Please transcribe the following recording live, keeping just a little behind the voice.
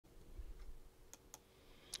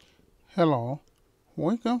Hello,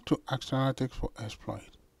 welcome to Astronautic for Exploit.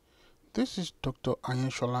 This is Dr.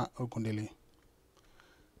 Ayenshola Ogundele.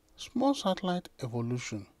 Small satellite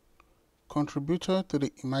evolution contributed to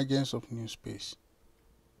the emergence of new space.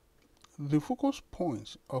 The focus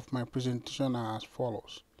points of my presentation are as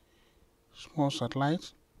follows. Small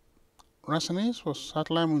satellites, rationales for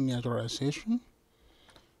satellite miniaturization,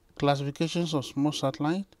 classifications of small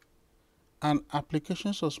satellites, and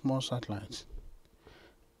applications of small satellites.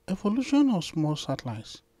 Evolution of small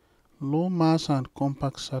satellites, low mass and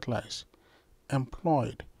compact satellites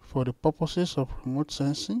employed for the purposes of remote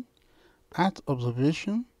sensing, Earth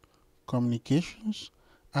observation, communications,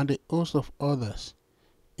 and a host of others,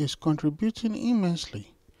 is contributing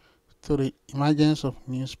immensely to the emergence of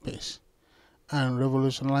new space and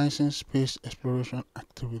revolutionizing space exploration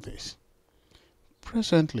activities.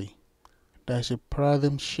 Presently, there is a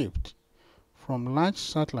paradigm shift from large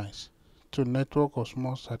satellites to network of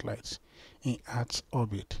small satellites in Earth's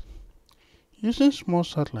orbit. Using small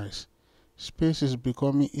satellites, space is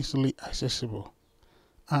becoming easily accessible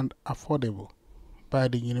and affordable by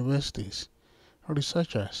the universities,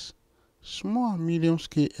 researchers, small and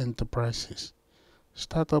medium-scale enterprises,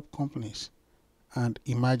 startup companies, and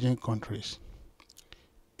emerging countries.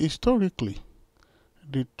 Historically,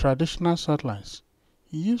 the traditional satellites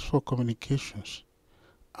used for communications,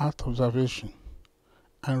 Earth observation,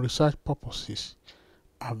 and research purposes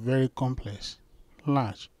are very complex,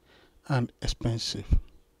 large, and expensive.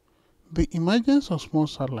 The emergence of small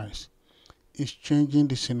satellites is changing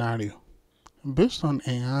the scenario based on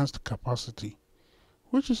enhanced capacity,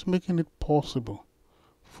 which is making it possible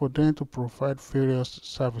for them to provide various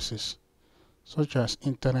services such as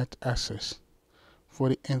internet access for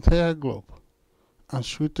the entire globe and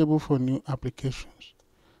suitable for new applications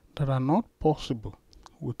that are not possible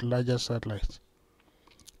with larger satellites.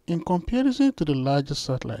 In comparison to the larger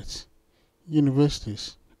satellites,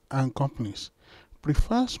 universities and companies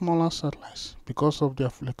prefer smaller satellites because of their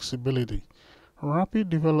flexibility, rapid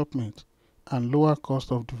development, and lower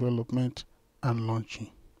cost of development and launching.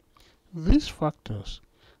 These factors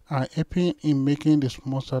are helping in making the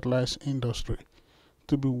small satellites industry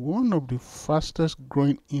to be one of the fastest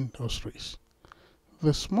growing industries.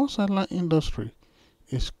 The small satellite industry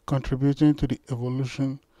is contributing to the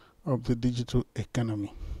evolution of the digital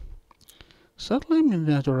economy. Satellite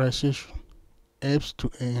miniaturization helps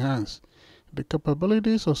to enhance the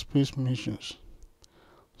capabilities of space missions.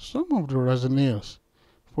 Some of the rationales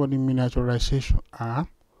for the miniaturization are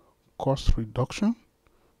cost reduction,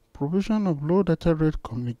 provision of low data rate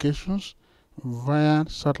communications via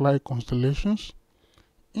satellite constellations,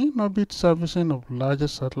 in-orbit servicing of larger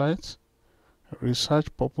satellites,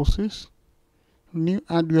 research purposes, new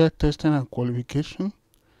hardware testing and qualification,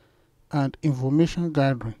 and information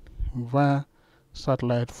gathering via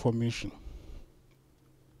satellite formation.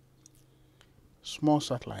 Small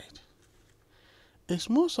satellite. A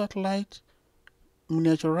small satellite,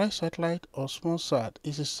 miniaturized satellite or small sat,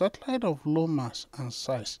 is a satellite of low mass and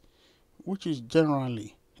size, which is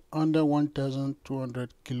generally under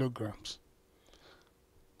 1,200 kilograms.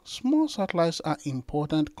 Small satellites are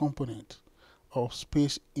important components of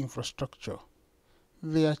space infrastructure.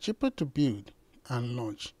 They are cheaper to build and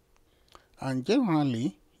launch, and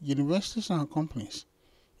generally, universities and companies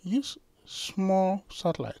use small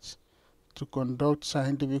satellites to conduct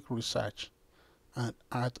scientific research and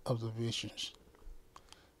Earth observations.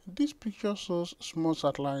 This picture shows small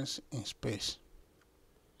satellites in space.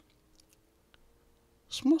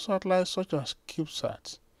 Small satellites such as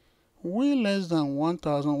CubeSats weigh less than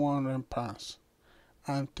 1,100 pounds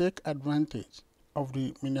and take advantage of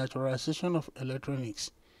the miniaturization of electronics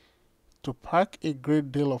to pack a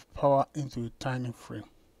great deal of power into a tiny frame.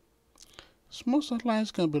 Small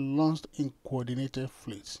satellites can be launched in coordinated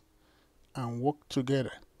fleets and work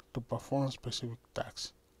together to perform specific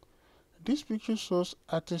tasks. This picture shows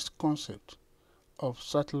artist's concept of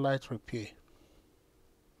satellite repair.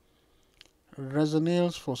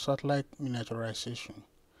 Rationales for satellite miniaturization.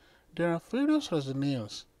 There are various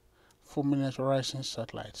rationales for miniaturizing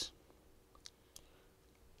satellites.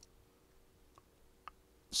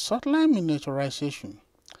 Satellite miniaturization.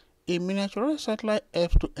 A miniaturized satellite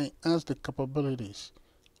helps to enhance the capabilities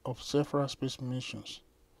of several space missions.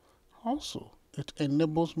 Also, it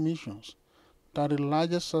enables missions that the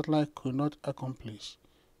largest satellite could not accomplish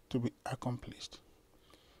to be accomplished.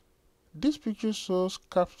 This picture shows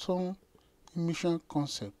Capstone mission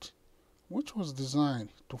concept, which was designed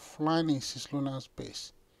to fly in cislunar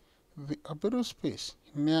space, the orbital space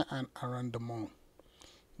near and around the Moon.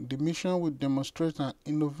 The mission will demonstrate an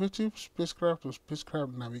innovative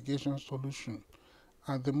spacecraft-to-spacecraft navigation solution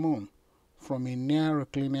at the Moon from a near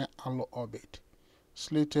recliner halo orbit,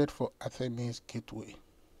 slated for Artemis Gateway.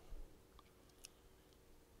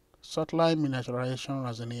 Satellite miniaturization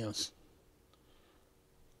rationales: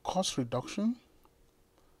 cost reduction,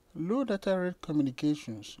 low data rate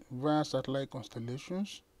communications via satellite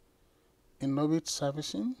constellations, in-orbit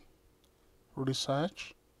servicing,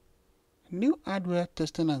 research, new hardware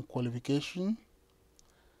testing and qualification,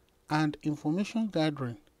 and information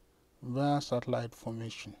gathering via satellite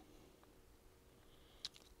formation.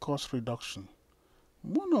 Cost reduction.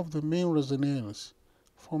 One of the main rationales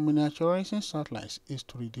for miniaturizing satellites is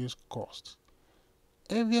to reduce costs.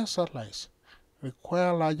 Heavier satellites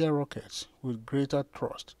require larger rockets with greater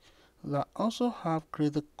thrust that also have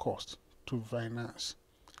greater cost to finance.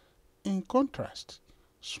 In contrast,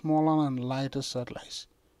 smaller and lighter satellites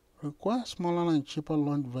require smaller and cheaper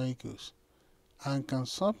launch vehicles and can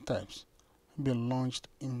sometimes be launched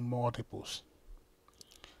in multiples.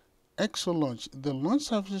 ExoLaunch, the launch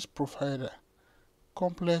services provider,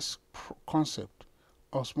 complex concept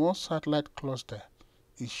of small satellite cluster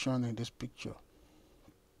is shown in this picture.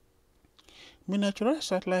 Miniaturized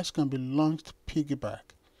satellites can be launched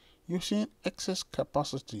piggyback using excess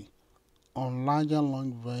capacity on larger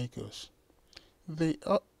launch vehicles. They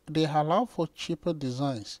allow for cheaper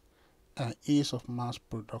designs and ease of mass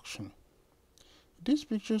production. This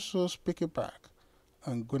picture shows piggyback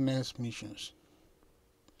and GONES missions.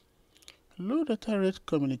 Low data rate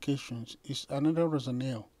communications is another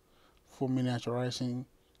rationale for miniaturizing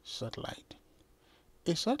satellite.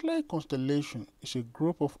 A satellite constellation is a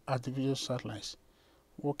group of artificial satellites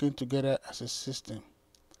working together as a system.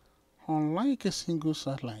 Unlike a single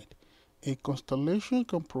satellite, a constellation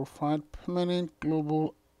can provide permanent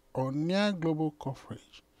global or near global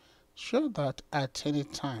coverage, so that at any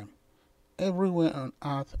time, everywhere on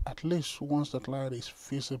Earth at least one satellite is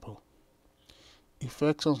visible.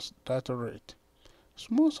 Effects on data rate.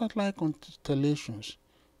 Small satellite constellations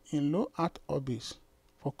in low Earth orbits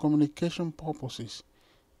for communication purposes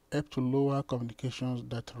help to lower communications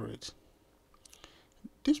data rates.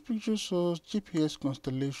 This picture shows GPS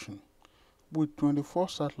constellation with 24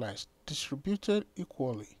 satellites distributed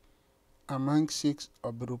equally among 6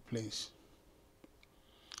 orbital planes.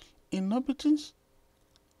 In-orbiting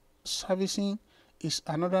servicing is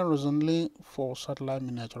another rationale for satellite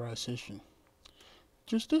miniaturization.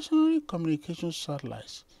 Geostationary communication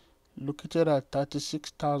satellites located at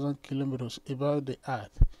 36,000 kilometers above the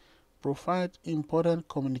Earth provide important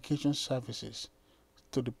communication services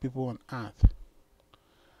to the people on Earth.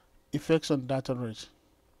 Effects on data rate.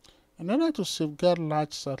 In order to safeguard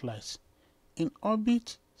large satellites,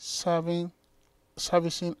 in-orbit servicing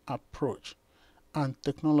approach and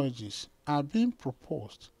technologies are being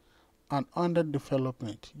proposed and under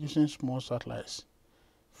development using small satellites.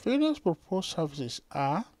 Various proposed services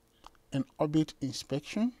are in-orbit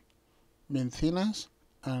inspection, maintenance,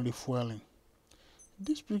 and refueling.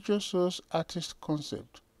 This picture shows artist's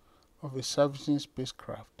concept of a servicing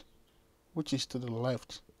spacecraft, which is to the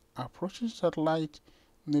left, approaching satellite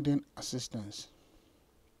needing assistance.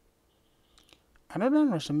 Another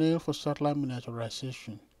rationale for satellite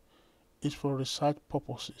miniaturization is for research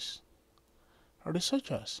purposes.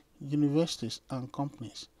 Researchers, universities, and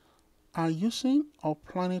companies are using or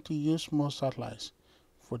planning to use small satellites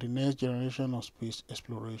for the next generation of space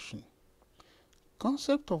exploration.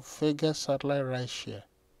 Concept of Vega satellite rideshare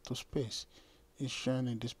to space is shown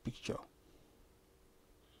in this picture.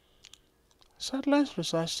 Satellite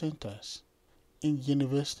research centers in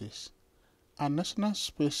universities and national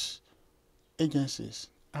space agencies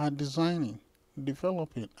are designing,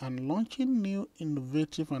 developing, and launching new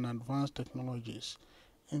innovative and advanced technologies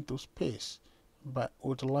into space by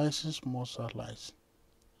utilizing small satellites.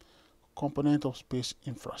 Component of space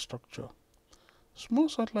infrastructure. Small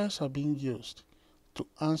satellites are being used to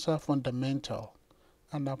answer fundamental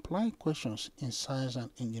and applied questions in science and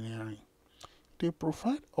engineering. They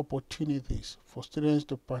provide opportunities for students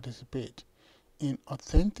to participate in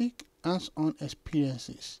authentic hands-on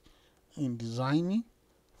experiences in designing,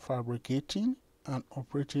 fabricating, and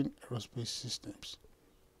operating aerospace systems.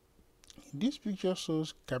 This picture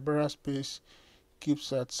shows Canberra Space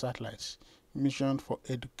CubeSat satellites missioned for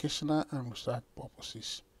educational and research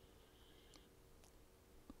purposes.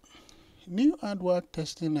 New hardware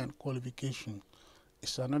testing and qualification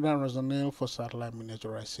is another rationale for satellite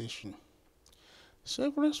miniaturization.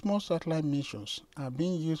 Several small satellite missions are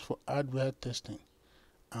being used for hardware testing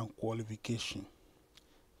and qualification.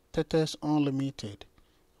 Tetes Unlimited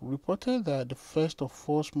reported that the first of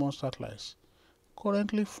 4 small satellites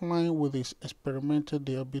currently flying with its experimental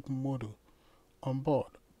deorbit module on board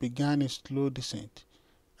began a slow descent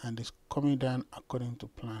and is coming down according to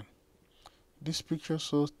plan. This picture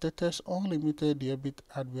shows Tetes Unlimited Debit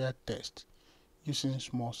hardware test using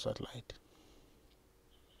small satellite.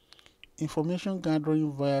 Information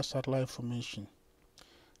gathering via satellite formation.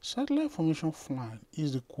 Satellite formation flying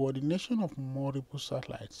is the coordination of multiple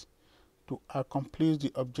satellites to accomplish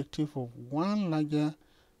the objective of one larger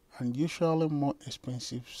and usually more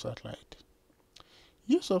expensive satellite.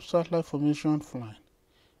 Use of satellite formation flying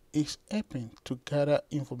is helping to gather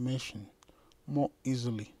information more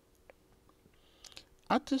easily.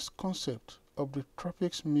 Artist's concept of the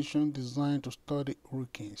tropics mission designed to study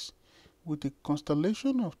hurricanes with a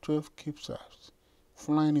constellation of 12 CubeSats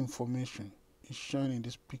flying information is shown in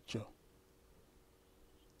this picture.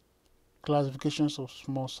 Classifications of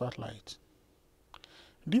small satellites.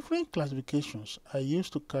 Different classifications are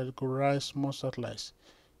used to categorize small satellites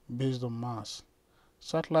based on mass.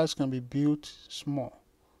 Satellites can be built small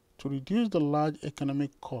to reduce the large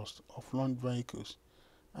economic cost of launch vehicles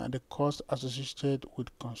and the cost associated with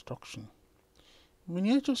construction.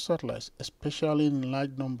 Miniature satellites, especially in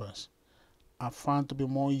large numbers, are found to be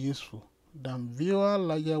more useful than fewer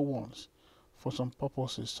larger ones for some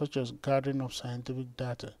purposes such as gathering of scientific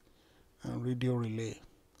data and radio relay.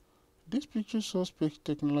 This picture shows space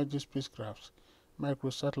technology spacecrafts,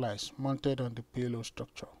 microsatellites mounted on the payload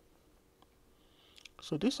structure.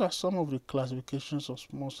 So these are some of the classifications of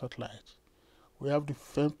small satellites. We have the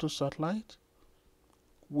femto satellite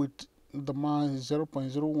with the mass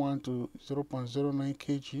 0.01 to 0.09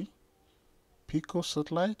 kg, pico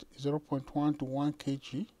satellite 0.1 to 1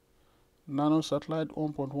 kg, nano satellite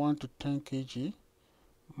 1.1 to 10 kg,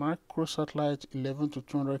 micro satellite 11 to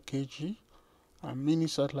 200 kg, and mini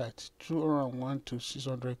satellite 201 to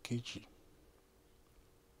 600 kg.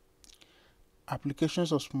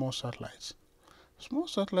 Applications of small satellites. Small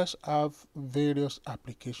satellites have various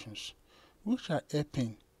applications which are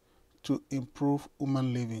helping to improve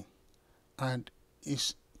human living and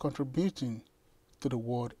is contributing to the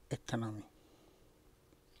world economy.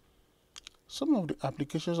 Some of the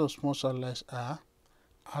applications of small satellites are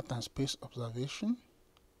Earth and space observation,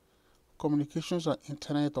 communications and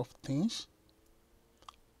Internet of Things,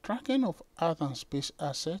 tracking of Earth and space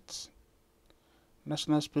assets,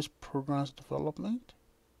 national space programs development,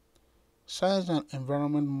 science and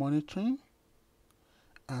environment monitoring,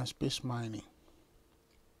 and space mining.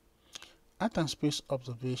 Earth and space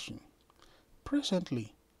observation.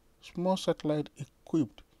 Presently, small satellites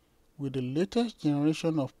equipped with the latest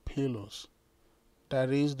generation of payloads, that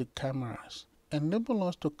is the cameras, enable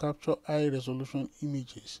us to capture high-resolution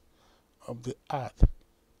images of the Earth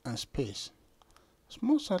and space.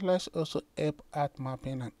 Small satellites also help Earth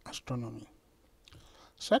mapping and astronomy.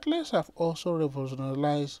 Satellites have also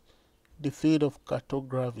revolutionized the field of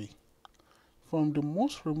cartography, from the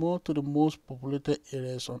most remote to the most populated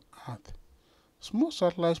areas on Earth. Small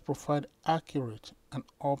satellites provide accurate and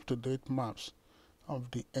up-to-date maps of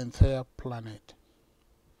the entire planet.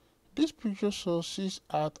 This picture shows 6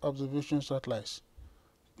 Earth observation satellites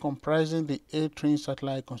comprising the A-Train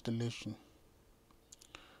satellite constellation.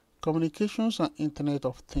 Communications and Internet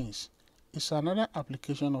of Things is another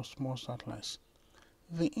application of small satellites.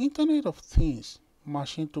 The Internet of Things,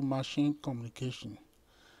 machine-to-machine communication,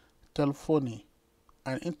 telephony,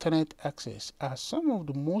 and Internet access are some of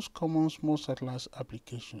the most common small satellite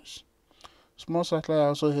applications. Small satellites are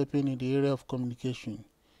also helping in the area of communication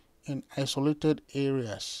in isolated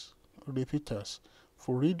areas, repeaters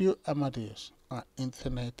for radio amateurs and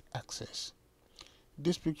Internet access.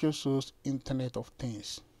 This picture shows Internet of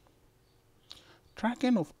Things.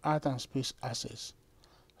 Tracking of Earth and space assets.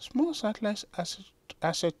 Small satellite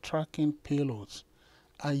asset tracking payloads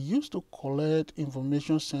are used to collect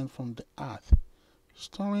information sent from the Earth,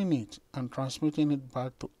 storing it and transmitting it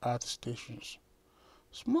back to Earth stations.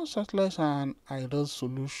 Small satellites are an ideal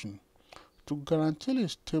solution to guarantee a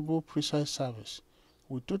stable, precise service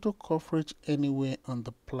with total coverage anywhere on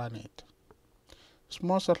the planet.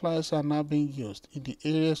 Small satellites are now being used in the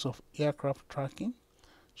areas of aircraft tracking,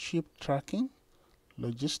 ship tracking,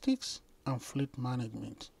 logistics, and fleet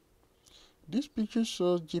management. This picture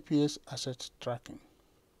shows GPS asset tracking.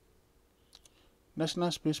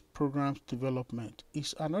 National Space Programs development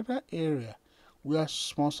is another area where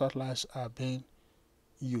small satellites are being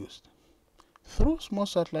used. Through small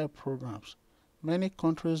satellite programs, many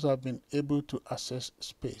countries have been able to access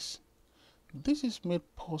space. This is made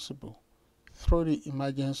possible through the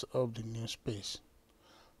emergence of the new space.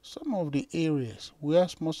 Some of the areas where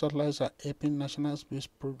small satellites are helping national space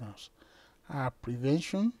programs are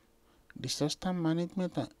prevention, disaster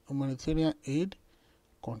management and humanitarian aid,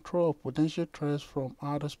 control of potential threats from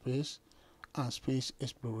outer space, and space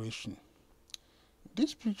exploration.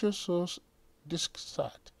 This picture shows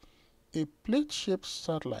DiscSat a plate-shaped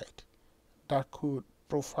satellite that could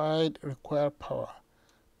provide required power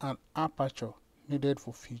and aperture needed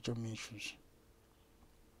for future missions.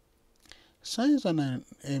 Science and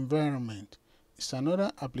environment is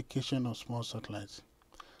another application of small satellites.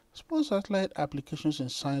 Small satellite applications in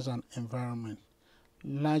science and environment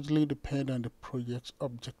largely depend on the project's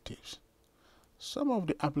objectives. Some of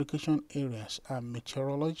the application areas are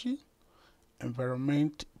meteorology,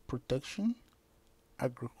 environment protection,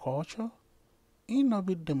 agriculture,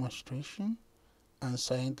 in-orbit demonstration, and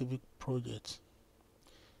scientific projects.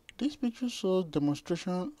 This picture shows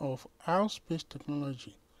demonstration of how space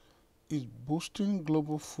technology is boosting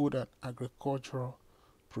global food and agricultural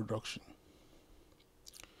production.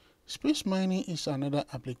 Space mining is another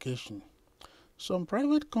application. Some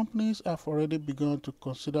private companies have already begun to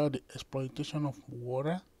consider the exploitation of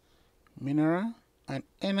water, mineral, and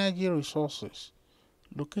energy resources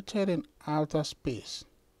located in outer space.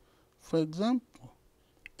 For example,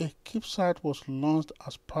 a CubeSat was launched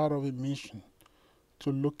as part of a mission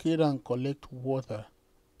to locate and collect water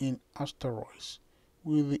in asteroids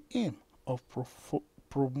with the aim of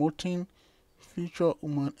promoting future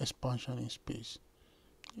human expansion in space.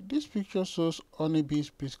 This picture shows Honeybee's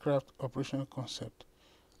spacecraft operational concept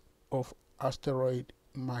of asteroid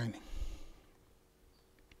mining.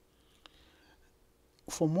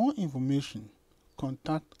 For more information,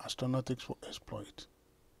 contact Astronautics for Exploit.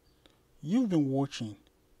 You've been watching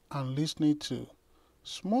and listening to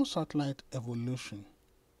Small Satellite Evolution,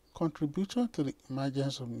 contributor to the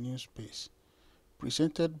emergence of new space,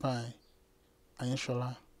 presented by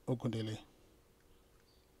Ayeshola Ogundele.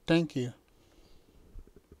 Thank you.